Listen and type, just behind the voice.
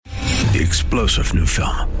The explosive new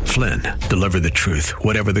film, Flynn, deliver the truth,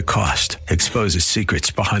 whatever the cost, exposes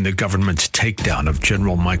secrets behind the government's takedown of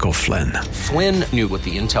General Michael Flynn. Flynn knew what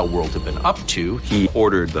the intel world had been up to. He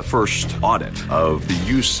ordered the first audit of the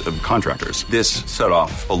use of contractors. This set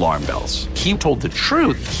off alarm bells. He told the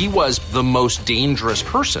truth. He was the most dangerous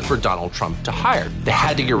person for Donald Trump to hire. They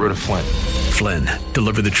had to get rid of Flynn. Flynn,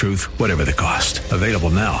 deliver the truth, whatever the cost. Available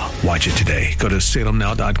now. Watch it today. Go to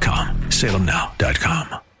salemnow.com.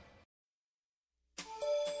 salemnow.com.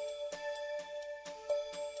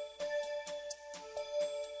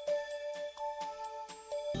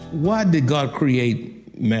 Why did God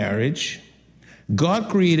create marriage? God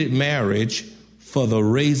created marriage for the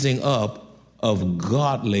raising up of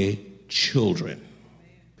godly children.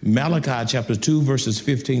 Malachi chapter 2 verses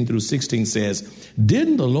 15 through 16 says,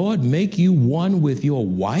 "Didn't the Lord make you one with your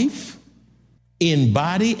wife? In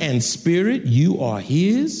body and spirit you are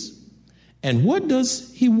his." And what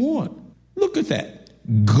does he want? Look at that.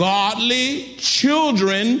 Godly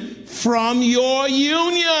children from your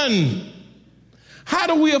union. How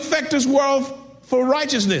do we affect this world for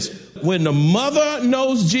righteousness? When the mother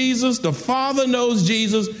knows Jesus, the father knows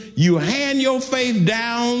Jesus, you hand your faith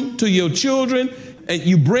down to your children and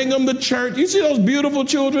you bring them to church. You see those beautiful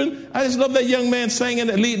children? I just love that young man singing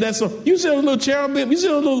that lead that song. You see those little cherubim, you see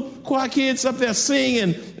those little choir kids up there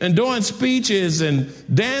singing and doing speeches and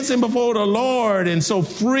dancing before the Lord and so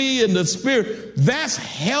free in the spirit. That's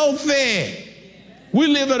healthy. We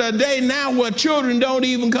live in a day now where children don't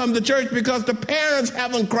even come to church because the parents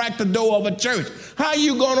haven't cracked the door of a church. How are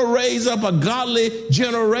you going to raise up a godly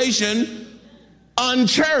generation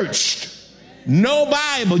unchurched? No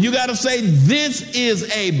Bible. You got to say, this is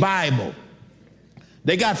a Bible.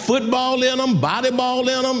 They got football in them, volleyball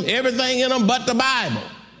in them, everything in them but the Bible.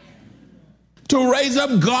 To raise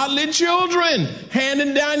up godly children,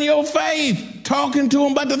 handing down your faith, talking to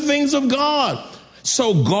them about the things of God.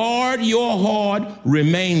 So guard your heart,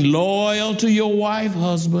 remain loyal to your wife,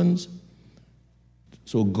 husbands.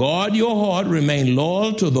 So guard your heart, remain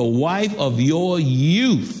loyal to the wife of your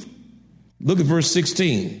youth. Look at verse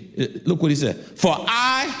 16. Look what he said. "For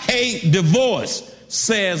I hate divorce,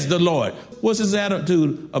 says the Lord." What's his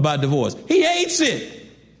attitude about divorce? He hates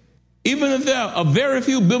it. Even if there are very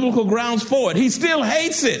few biblical grounds for it, he still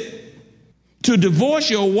hates it. To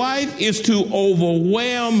divorce your wife is to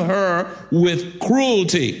overwhelm her with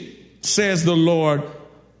cruelty, says the Lord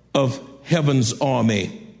of heaven's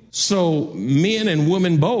army. So men and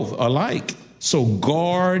women both alike. So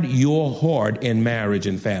guard your heart in marriage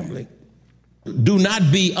and family. Do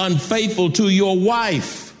not be unfaithful to your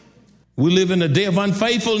wife. We live in a day of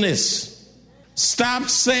unfaithfulness. Stop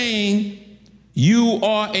saying you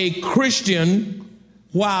are a Christian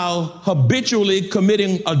while habitually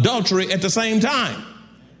committing adultery at the same time.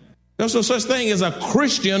 There's no such thing as a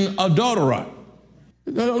Christian adulterer.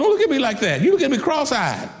 Don't look at me like that. You look at me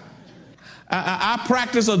cross-eyed. I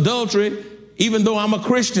practice adultery even though I'm a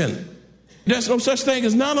Christian. There's no such thing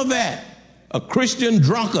as none of that. A Christian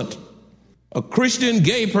drunkard, a Christian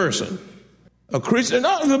gay person, a Christian.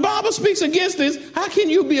 No, the Bible speaks against this. How can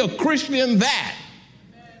you be a Christian that?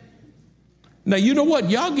 Now, you know what?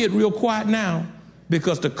 Y'all get real quiet now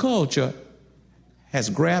because the culture has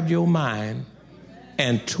grabbed your mind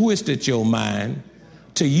and twisted your mind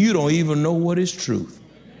till you don't even know what is truth.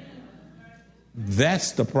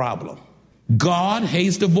 That's the problem. God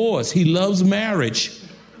hates divorce. He loves marriage.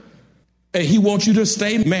 And he wants you to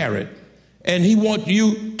stay married. And he wants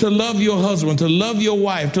you to love your husband, to love your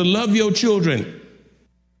wife, to love your children.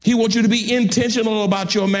 He wants you to be intentional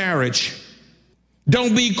about your marriage.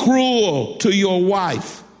 Don't be cruel to your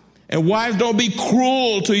wife. And wives, don't be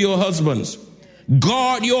cruel to your husbands.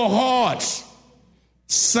 Guard your hearts.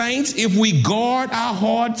 Saints, if we guard our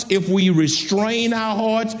hearts, if we restrain our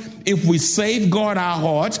hearts, if we safeguard our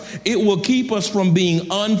hearts, it will keep us from being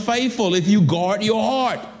unfaithful if you guard your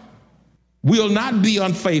heart. We'll not be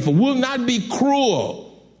unfaithful. We'll not be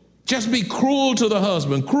cruel. Just be cruel to the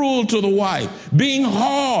husband, cruel to the wife, being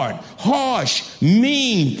hard, harsh,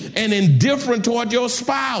 mean, and indifferent toward your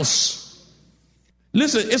spouse.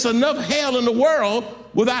 Listen, it's enough hell in the world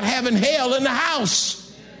without having hell in the house.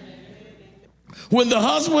 When the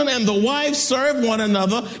husband and the wife serve one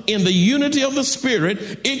another in the unity of the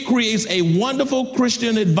Spirit, it creates a wonderful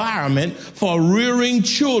Christian environment for rearing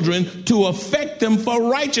children to affect them for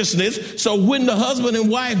righteousness. So when the husband and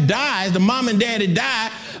wife dies, the mom and daddy die,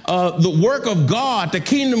 the work of God, the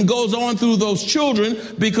kingdom goes on through those children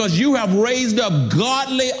because you have raised up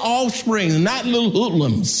godly offspring, not little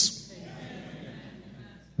hoodlums.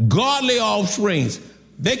 Godly offsprings.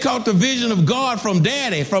 They caught the vision of God from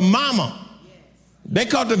daddy, from mama. They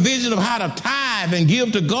caught the vision of how to tithe and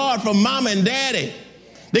give to God from mama and daddy.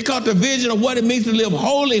 They caught the vision of what it means to live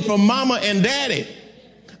holy from mama and daddy.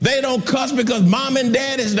 They don't cuss because mom and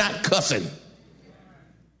dad is not cussing.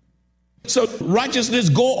 So righteousness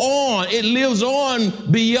go on. It lives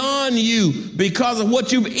on beyond you because of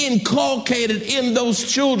what you've inculcated in those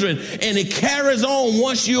children. And it carries on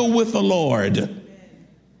once you're with the Lord.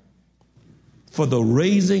 For the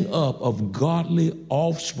raising up of godly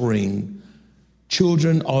offspring,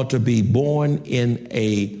 children ought to be born in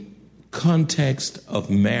a context of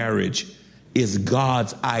marriage. Is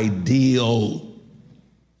God's ideal.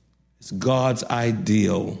 It's God's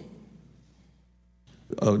ideal.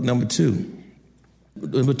 Number two,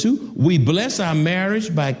 we bless our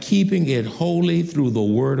marriage by keeping it holy through the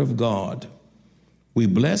Word of God. We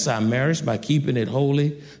bless our marriage by keeping it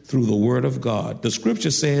holy through the Word of God. The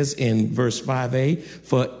scripture says in verse 5a,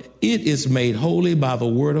 for it is made holy by the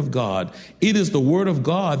Word of God. It is the Word of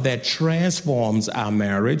God that transforms our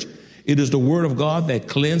marriage. It is the Word of God that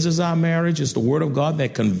cleanses our marriage. It's the Word of God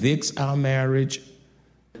that convicts our marriage.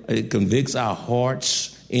 It convicts our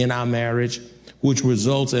hearts in our marriage, which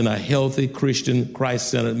results in a healthy Christian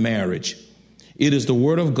Christ-centered marriage. It is the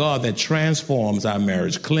Word of God that transforms our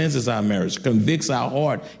marriage, cleanses our marriage, convicts our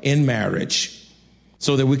heart in marriage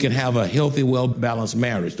so that we can have a healthy, well-balanced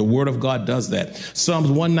marriage. The Word of God does that. Psalms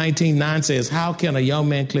 119:9 says, how can a young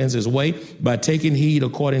man cleanse his way? By taking heed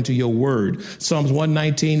according to your word. Psalms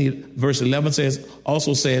 119 verse 11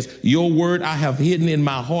 also says, your word I have hidden in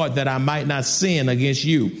my heart that I might not sin against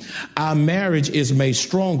you. Our marriage is made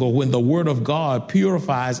stronger when the Word of God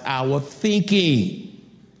purifies our thinking.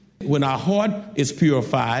 When our heart is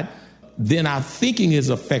purified, then our thinking is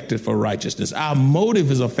affected for righteousness. Our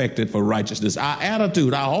motive is affected for righteousness. Our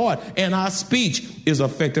attitude, our heart, and our speech is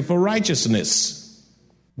affected for righteousness.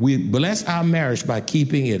 We bless our marriage by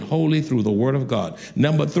keeping it holy through the Word of God.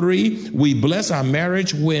 Number three, we bless our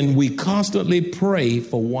marriage when we constantly pray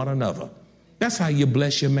for one another. That's how you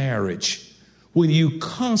bless your marriage. When you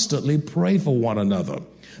constantly pray for one another.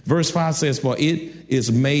 Verse 5 says, for it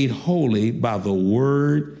is made holy by the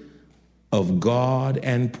Word of God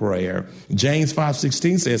and prayer. James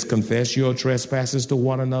 5:16 says, confess your trespasses to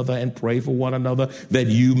one another and pray for one another that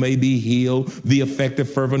you may be healed. The effective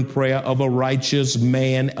fervent prayer of a righteous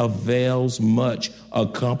man avails much,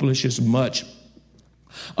 accomplishes much.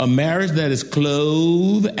 A marriage that is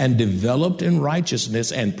clothed and developed in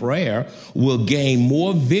righteousness and prayer will gain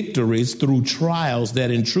more victories through trials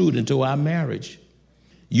that intrude into our marriage.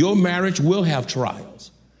 Your marriage will have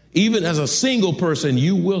trials. Even as a single person,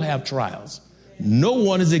 you will have trials. No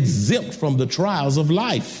one is exempt from the trials of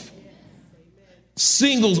life.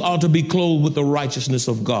 Singles ought to be clothed with the righteousness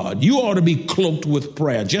of God. You ought to be cloaked with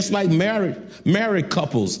prayer, just like married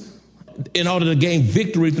couples, in order to gain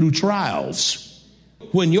victory through trials.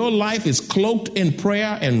 When your life is cloaked in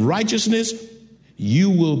prayer and righteousness, you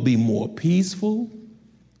will be more peaceful.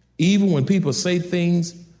 Even when people say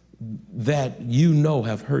things that you know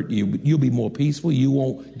have hurt you, you'll be more peaceful. You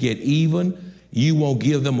won't get even. You won't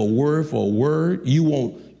give them a word for a word. You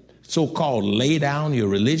won't so-called lay down your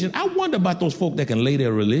religion. I wonder about those folk that can lay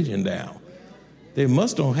their religion down. They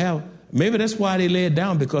must don't have, maybe that's why they lay it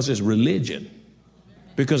down, because it's religion.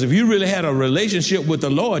 Because if you really had a relationship with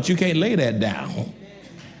the Lord, you can't lay that down.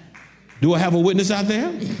 Do I have a witness out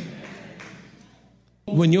there?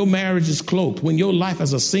 When your marriage is cloaked, when your life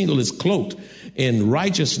as a single is cloaked in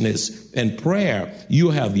righteousness and prayer,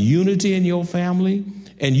 you'll have unity in your family,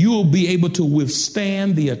 and you'll be able to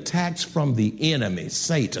withstand the attacks from the enemy,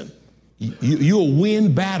 Satan. You'll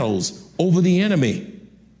win battles over the enemy.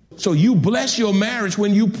 So you bless your marriage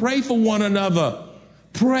when you pray for one another.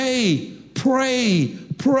 Pray, pray,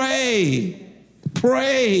 pray,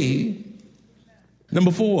 pray.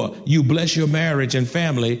 Number 4, you bless your marriage and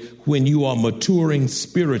family when you are maturing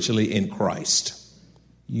spiritually in Christ.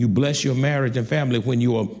 You bless your marriage and family when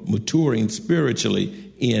you are maturing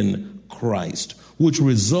spiritually in Christ, which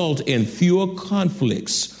result in fewer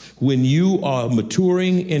conflicts. When you are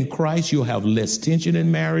maturing in Christ, you'll have less tension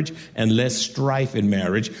in marriage and less strife in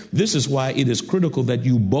marriage. This is why it is critical that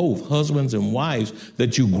you both, husbands and wives,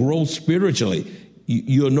 that you grow spiritually.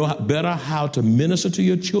 You'll know better how to minister to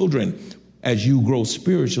your children as you grow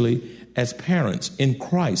spiritually as parents in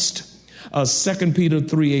Christ. 2 Peter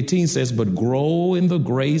 3:18 says, but grow in the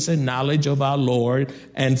grace and knowledge of our Lord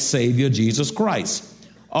and Savior Jesus Christ.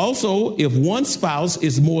 Also, if one spouse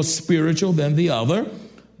is more spiritual than the other,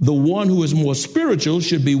 the one who is more spiritual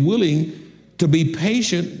should be willing to be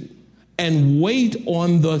patient and wait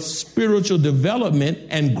on the spiritual development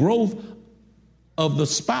and growth of the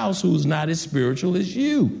spouse who's not as spiritual as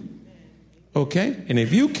you. Okay? And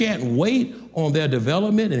if you can't wait on their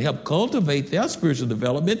development and help cultivate their spiritual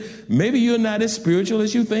development. Maybe you're not as spiritual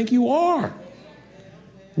as you think you are.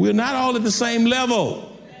 We're not all at the same level.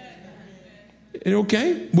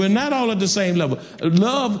 Okay? We're not all at the same level.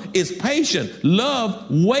 Love is patient. Love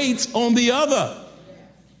waits on the other.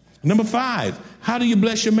 Number 5, how do you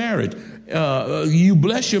bless your marriage? You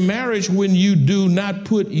bless your marriage when you do not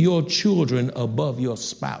put your children above your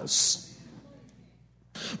spouse.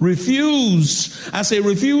 Refuse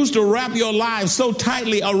to wrap your life so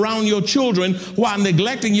tightly around your children while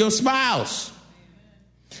neglecting your spouse.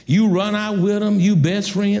 You run out with them, you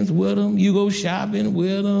best friends with them, you go shopping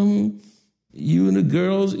with them. You and the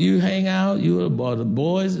girls, you hang out, you and the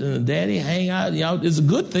boys and the daddy hang out. You know, it's a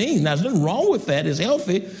good thing. Now, there's nothing wrong with that. It's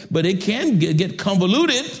healthy, but it can get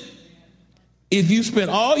convoluted if you spend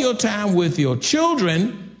all your time with your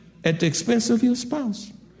children at the expense of your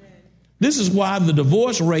spouse. This is why the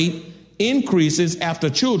divorce rate increases after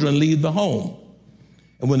children leave the home.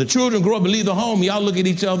 And when the children grow up and leave the home, y'all look at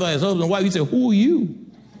each other as husband and wife. You say, who are you?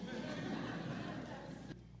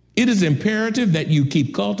 It is imperative that you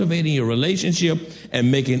keep cultivating your relationship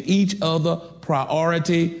and making each other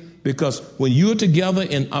priority, because when you're together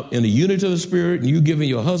in the unity of the Spirit and you're giving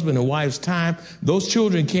your husband and wife's time, those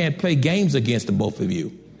children can't play games against the both of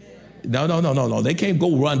you. No. They can't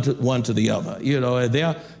go run one to the other. You know,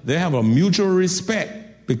 they have a mutual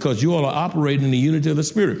respect because you all are operating in the unity of the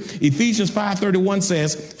Spirit. Ephesians 5:31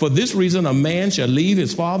 says, for this reason a man shall leave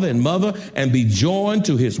his father and mother and be joined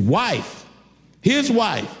to his wife. His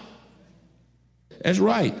wife. That's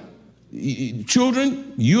right.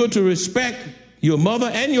 Children, you are to respect your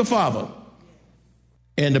mother and your father.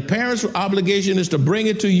 And the parent's obligation is to bring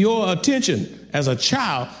it to your attention as a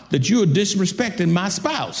child that you are disrespecting my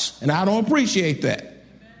spouse. And I don't appreciate that.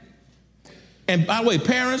 And by the way,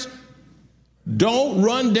 parents, don't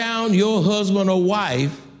run down your husband or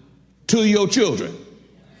wife to your children.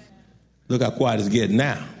 Look how quiet it's getting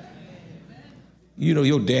now. You know,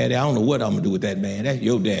 your daddy, I don't know what I'm going to do with that man. That's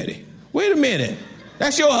your daddy. Wait a minute.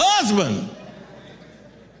 That's your husband.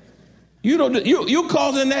 You know, you're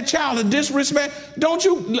causing that child a disrespect. Don't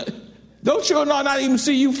you? Those children not even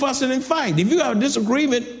see you fussing and fighting. If you have a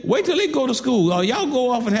disagreement, wait till they go to school. Or y'all go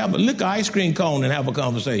off and have a lick ice cream cone and have a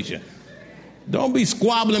conversation. Don't be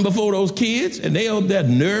squabbling before those kids. And they're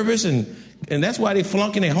nervous, and that's why they're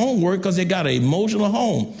flunking their homework, because they got an emotional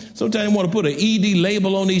home. Sometimes they want to put an ED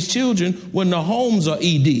label on these children when the homes are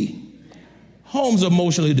ED. Homes are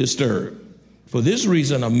emotionally disturbed. For this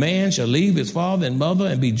reason, a man shall leave his father and mother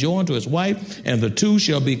and be joined to his wife, and the two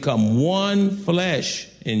shall become one flesh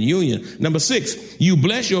in union. Number 6, you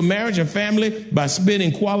bless your marriage and family by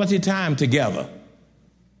spending quality time together.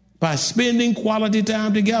 By spending quality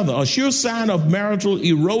time together. A sure sign of marital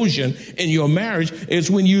erosion in your marriage is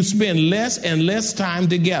when you spend less and less time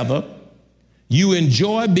together. You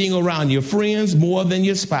enjoy being around your friends more than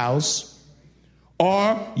your spouse,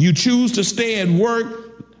 or you choose to stay at work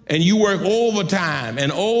and you work overtime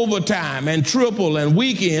and triple and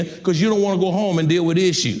weekend because you don't want to go home and deal with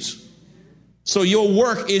issues. So your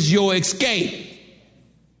work is your escape.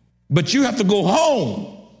 But you have to go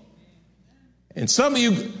home. And some of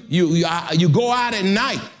you go out at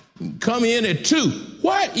night, come in at 2.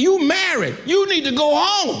 What? You married. You need to go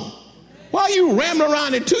home. Why are you rambling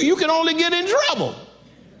around at 2? You can only get in trouble.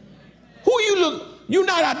 You're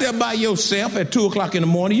not out there by yourself at 2 o'clock in the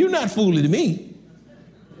morning. You're not fooling me.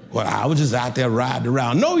 Well, I was just out there riding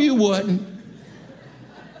around. No, you wouldn't.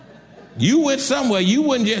 You went somewhere. You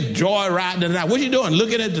wouldn't just joyride tonight. What you doing?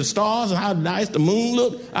 Looking at the stars and how nice the moon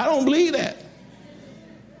looked? I don't believe that.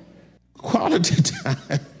 Quality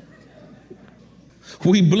time.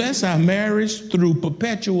 We bless our marriage through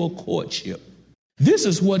perpetual courtship. This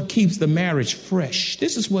is what keeps the marriage fresh.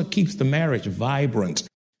 This is what keeps the marriage vibrant.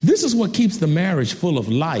 This is what keeps the marriage full of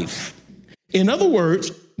life. In other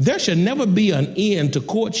words, there should never be an end to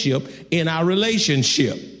courtship in our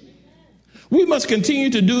relationship. We must continue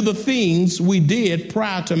to do the things we did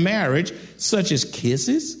prior to marriage, such as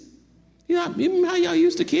kisses. You know how y'all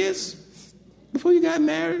used to kiss before you got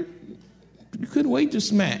married? You couldn't wait to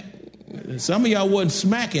smack. Some of y'all wasn't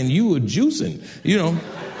smacking, you were juicing, you know.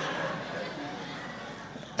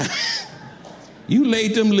 You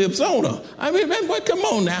laid them lips on her. I mean, man, boy, come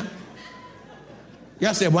on now.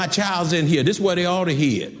 Y'all said, my child's in here. This is where they ought to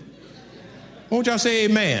hear. Won't y'all say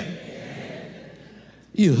amen? Amen?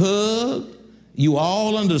 You hug. You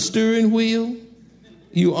all under the steering wheel.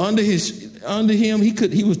 You under him.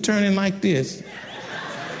 He was turning like this.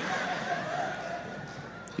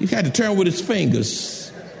 He had to turn with his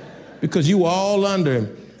fingers because you were all under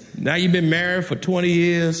him. Now you've been married for 20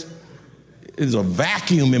 years. There's a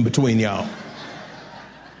vacuum in between y'all.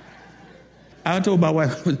 I told my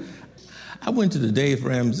wife, I went to the Dave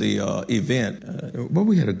Ramsey event, but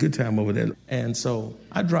we had a good time over there. And so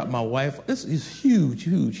I dropped my wife. This is huge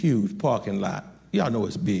parking lot. Y'all know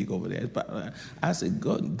it's big over there. I said,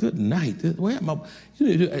 good night. Where am I?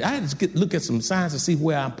 I had to look at some signs to see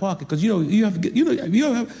where I'm parking. Because, you have to get,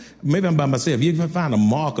 maybe I'm by myself. You can find a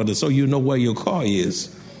marker so you know where your car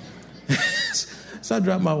is. So I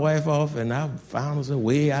dropped my wife off, and I found her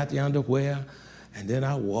way out yonder where. And then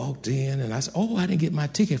I walked in, and I said, I didn't get my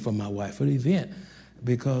ticket from my wife for the event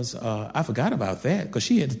because I forgot about that because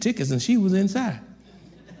she had the tickets, and she was inside.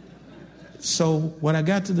 So when I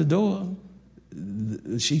got to the door,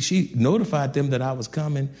 she notified them that I was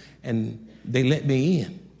coming, and they let me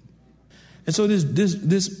in. And so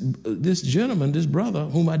this gentleman, this brother,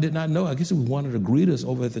 whom I did not know, I guess he was one of the greeters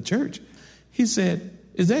over at the church. He said,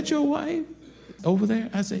 "Is that your wife over there?"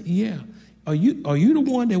 I said, "Yeah." Are you the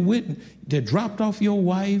one that dropped off your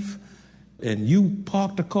wife, and you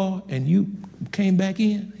parked the car and you came back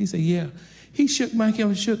in? He said, "Yeah." He shook my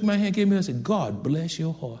hand, gave me and said, "God bless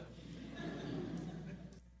your heart."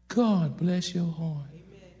 God bless your heart.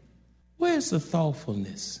 Where's the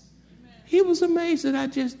thoughtfulness? He was amazed that I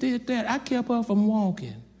just did that. I kept her from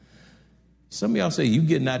walking. Some of y'all say, "You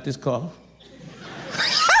getting out this car?"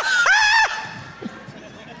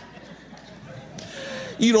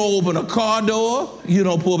 You don't open a car door. You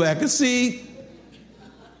don't pull back a seat.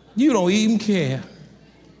 You don't even care.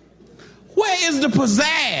 Where is the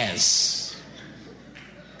pizzazz?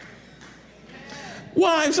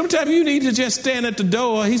 Why? Sometimes you need to just stand at the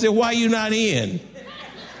door. He said, "Why you not in?"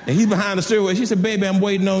 And he's behind the stairway. She said, "Baby, I'm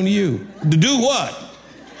waiting on you." To do what?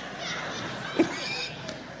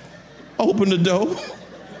 Open the door.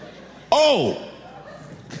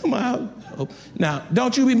 Come out. Now,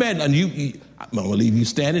 don't you be mad. I'm going to leave you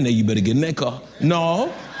standing there. You better get in that car.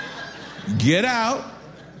 No. Get out.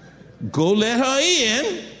 Go let her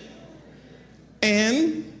in.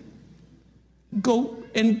 And go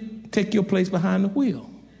and take your place behind the wheel.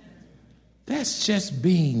 That's just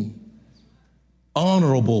being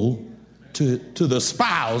honorable to the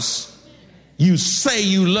spouse you say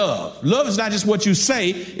you love. Love is not just what you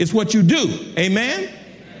say, it's what you do. Amen?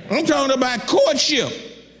 I'm talking about courtship.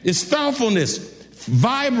 It's thoughtfulness,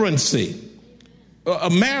 vibrancy.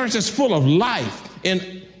 A marriage that's full of life.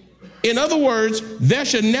 In other words, there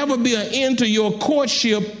should never be an end to your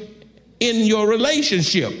courtship in your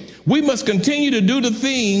relationship. We must continue to do the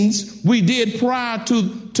things we did prior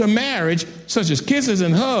to marriage, such as kisses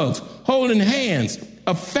and hugs, holding hands,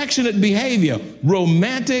 affectionate behavior,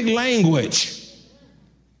 romantic language.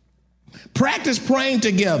 Practice praying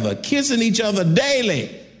together, kissing each other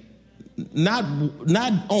daily. Not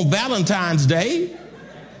on Valentine's Day.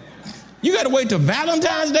 You got to wait till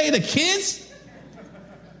Valentine's Day to kiss?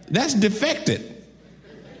 That's defected.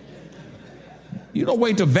 You don't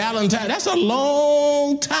wait till Valentine's. That's a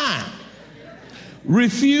long time.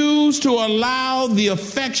 Refuse to allow the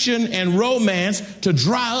affection and romance to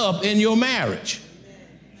dry up in your marriage.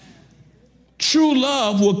 True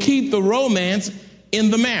love will keep the romance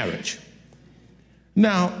in the marriage.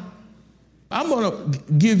 Now, I'm going to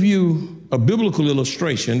give you a biblical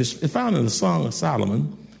illustration. It's found in the Song of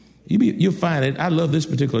Solomon. You'll find it. I love this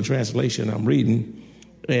particular translation I'm reading.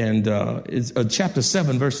 And it's chapter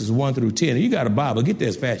 7, verses 1 through 10. You got a Bible, get there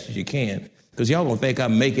as fast as you can, because y'all gonna think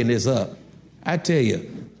I'm making this up. I tell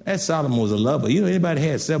you, that Solomon was a lover. Anybody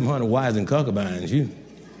had 700 wives and concubines,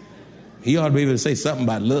 he ought to be able to say something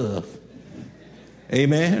about love.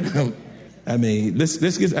 Amen. I mean, let's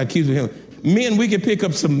get accused of him. Men, we can pick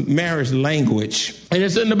up some marriage language, and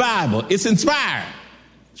it's in the Bible. It's inspired.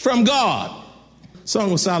 It's from God.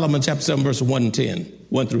 Song of Solomon, chapter 7, verse 1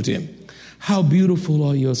 through 10. How beautiful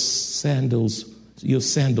are your sandal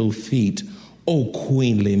feet, O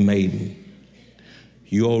queenly maiden.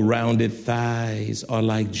 Your rounded thighs are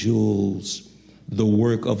like jewels, the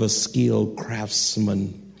work of a skilled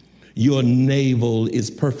craftsman. Your navel is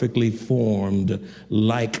perfectly formed,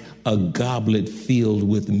 like a goblet filled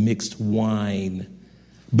with mixed wine.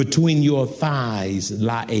 Between your thighs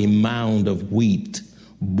lie a mound of wheat,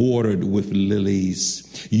 bordered with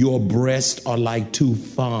lilies. Your breasts are like two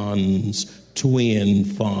fawns, twin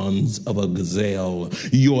fawns of a gazelle.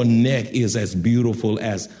 Your neck is as beautiful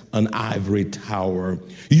as an ivory tower.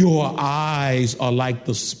 Your eyes are like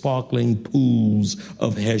the sparkling pools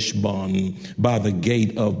of Heshbon by the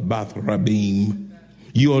gate of Bath-Rabbim.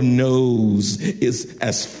 Your nose is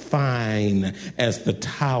as fine as the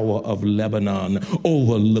tower of Lebanon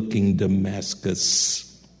overlooking Damascus.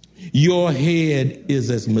 Your head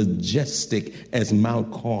is as majestic as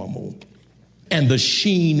Mount Carmel, and the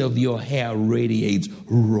sheen of your hair radiates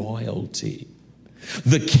royalty.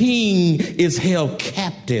 The king is held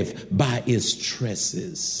captive by its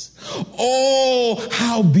tresses. Oh,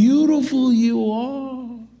 how beautiful you are.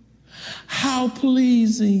 How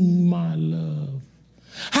pleasing, my love.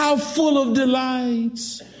 How full of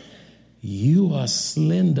delights. You are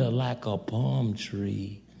slender like a palm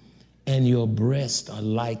tree, and your breasts are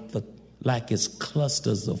like its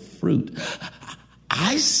clusters of fruit.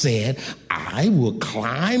 I said, I will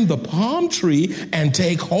climb the palm tree and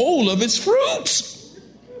take hold of its fruits.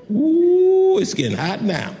 Ooh, it's getting hot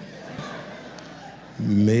now.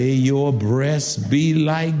 May your breasts be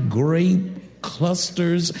like grape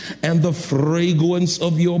clusters, and the fragrance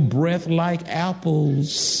of your breath like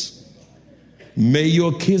apples. May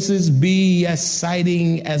your kisses be as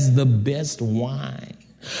exciting as the best wine,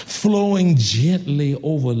 flowing gently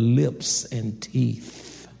over lips and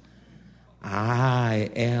teeth. I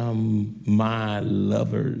am my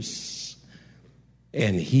lover's,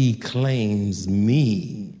 and he claims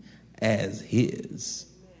me as his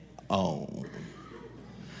own.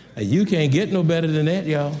 Now, you can't get no better than that,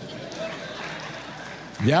 y'all.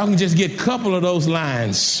 Y'all can just get a couple of those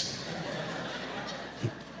lines.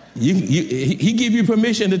 He give you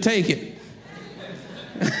permission to take it.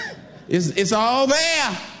 It's all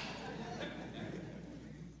there.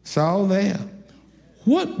 It's all there.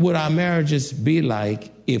 What would our marriages be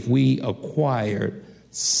like if we acquired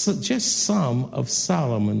just some of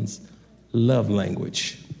Solomon's love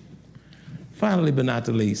language? Finally, but not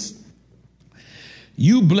the least,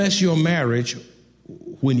 you bless your marriage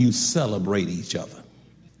when you celebrate each other.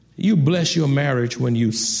 You bless your marriage when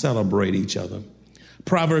you celebrate each other.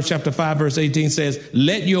 Proverbs chapter 5, verse 18 says,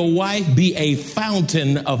 let your wife be a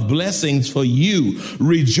fountain of blessings for you.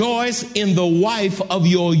 Rejoice in the wife of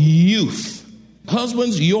your youth.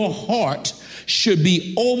 Husbands, your heart should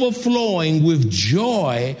be overflowing with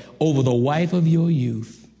joy over the wife of your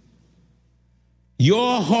youth.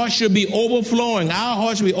 Your heart should be overflowing. Our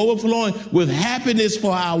heart should be overflowing with happiness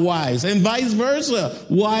for our wives, and vice versa.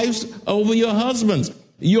 Wives over your husbands.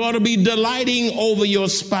 You ought to be delighting over your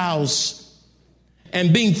spouse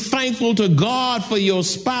and being thankful to God for your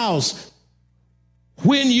spouse.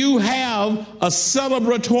 When you have a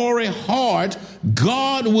celebratory heart,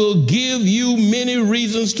 God will give you many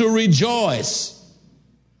reasons to rejoice.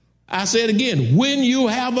 I say it again. When you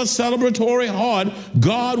have a celebratory heart,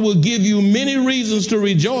 God will give you many reasons to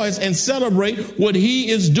rejoice and celebrate what he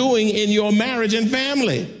is doing in your marriage and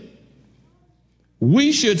family.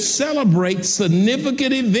 We should celebrate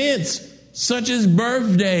significant events such as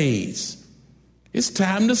birthdays. It's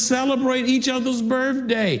time to celebrate each other's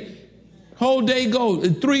birthday. Whole day goes.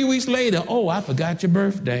 3 weeks later, oh, I forgot your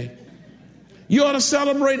birthday. You ought to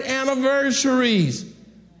celebrate anniversaries.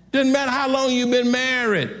 Doesn't matter how long you've been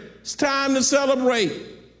married. It's time to celebrate.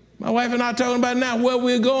 My wife and I are talking about now where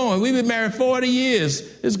we're going. We've been married 40 years.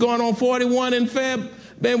 It's going on 41 in Feb.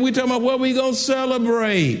 Man, we're talking about where we're going to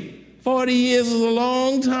celebrate. 40 years is a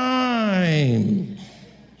long time.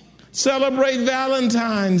 Celebrate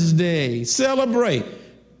Valentine's Day. Celebrate.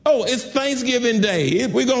 Oh, it's Thanksgiving Day.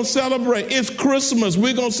 We're going to celebrate. It's Christmas.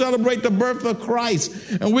 We're going to celebrate the birth of Christ.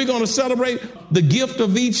 And we're going to celebrate the gift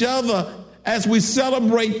of each other as we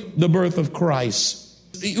celebrate the birth of Christ.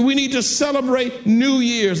 We need to celebrate New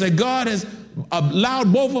Year's, that God has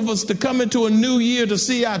allowed both of us to come into a new year to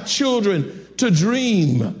see our children to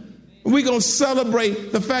dream. We're going to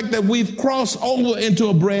celebrate the fact that we've crossed over into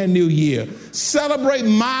a brand new year. Celebrate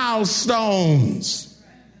milestones,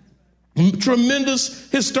 tremendous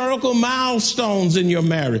historical milestones in your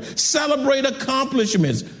marriage. Celebrate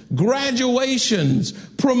accomplishments, graduations,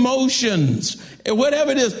 promotions,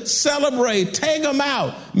 whatever it is. Celebrate, take them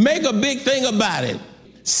out, make a big thing about it.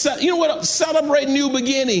 You know what? Celebrate new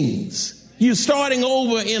beginnings. You're starting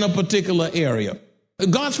over in a particular area.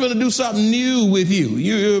 God's going to do something new with you.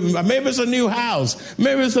 Maybe it's a new house.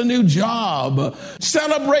 Maybe it's a new job.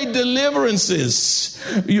 Celebrate deliverances.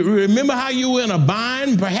 You remember how you were in a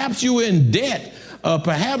bind? Perhaps you were in debt.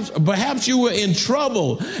 Perhaps you were in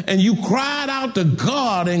trouble and you cried out to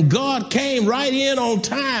God, and God came right in on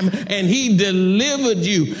time and he delivered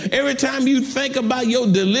you. Every time you think about your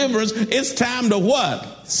deliverance, it's time to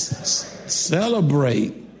what?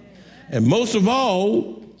 Celebrate. And most of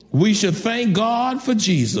all, we should thank God for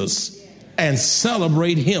Jesus and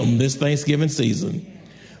celebrate him this Thanksgiving season.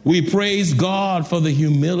 We praise God for the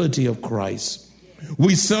humility of Christ.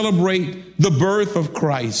 We celebrate the birth of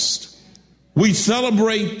Christ. We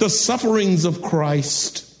celebrate the sufferings of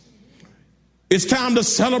Christ. It's time to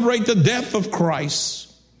celebrate the death of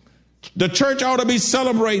Christ. The church ought to be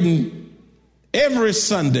celebrating every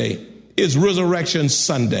Sunday is Resurrection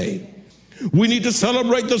Sunday. We need to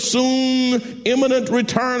celebrate the soon imminent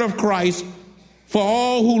return of Christ for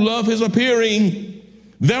all who love his appearing.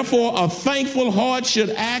 Therefore, a thankful heart should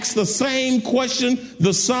ask the same question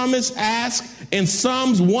the psalmist asked in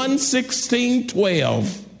Psalms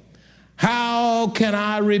 116:12. How can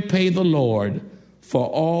I repay the Lord for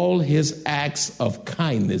all his acts of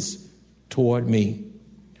kindness toward me?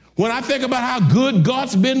 When I think about how good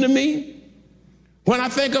God's been to me, when I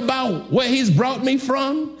think about where he's brought me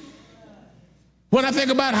from, when I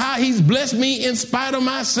think about how he's blessed me in spite of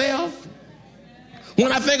myself,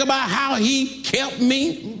 when I think about how he kept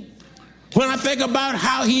me, when I think about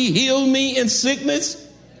how he healed me in sickness,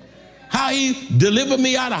 how he delivered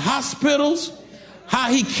me out of hospitals, how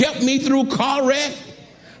he kept me through car wreck,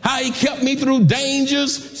 how he kept me through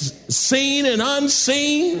dangers seen and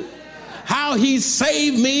unseen, how he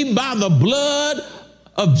saved me by the blood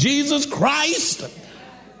of Jesus Christ.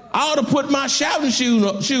 I ought to put my shouting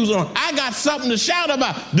shoes on. I got something to shout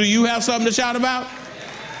about. Do you have something to shout about?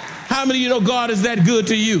 How many of you know God is that good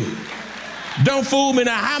to you? Don't fool me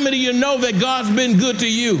now. How many of you know that God's been good to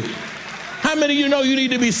you? How many of you know you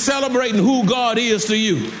need to be celebrating who God is to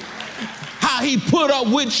you? How he put up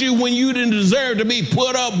with you when you didn't deserve to be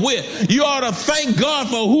put up with. You ought to thank God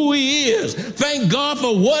for who he is. Thank God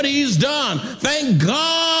for what he's done. Thank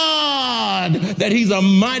God that he's a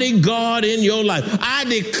mighty God in your life. I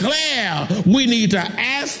declare we need to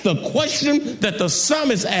ask the question that the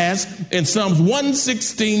psalmist asked in Psalms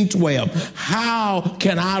 116:12. How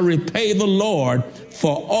can I repay the Lord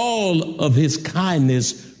for all of his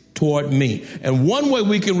kindness toward me? And one way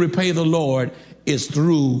we can repay the Lord is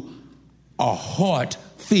through a heart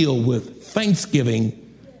filled with thanksgiving,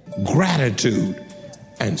 gratitude,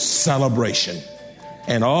 and celebration.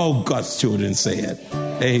 And all God's children said,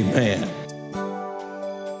 amen.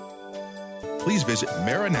 Please visit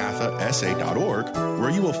MaranathaSA.org, where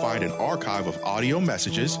you will find an archive of audio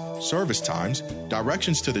messages, service times,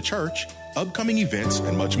 directions to the church, upcoming events,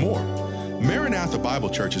 and much more. Maranatha Bible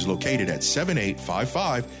Church is located at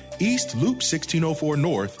 7855 East Loop 1604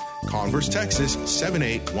 North, Converse, Texas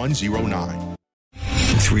 78109.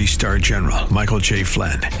 3-star General Michael J.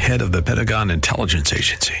 Flynn, head of the Pentagon Intelligence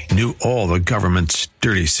Agency, knew all the government's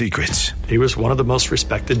dirty secrets. He was one of the most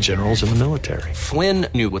respected generals in the military. Flynn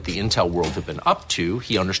knew what the intel world had been up to.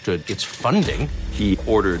 He understood its funding. He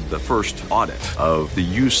ordered the first audit of the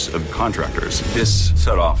use of contractors. This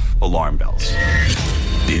set off alarm bells.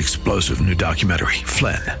 The explosive new documentary,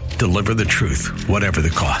 Flynn, Deliver the Truth, Whatever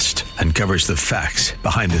the Cost, uncovers the facts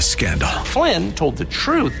behind this scandal. Flynn told the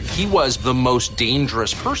truth. He was the most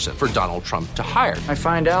dangerous person for Donald Trump to hire. I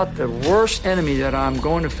find out the worst enemy that I'm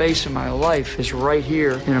going to face in my life is right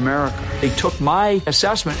here in America. They took my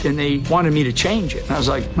assessment and they wanted me to change it. And I was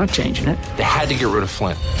like, I'm not changing it. They had to get rid of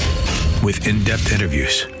Flynn. With in-depth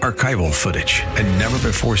interviews, archival footage, and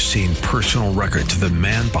never-before-seen personal records of the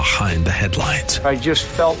man behind the headlines. I just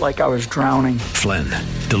felt like I was drowning. Flynn,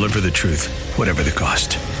 Deliver the Truth, Whatever the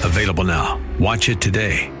Cost. Available now. Watch it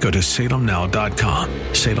today. Go to salemnow.com.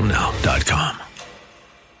 salemnow.com.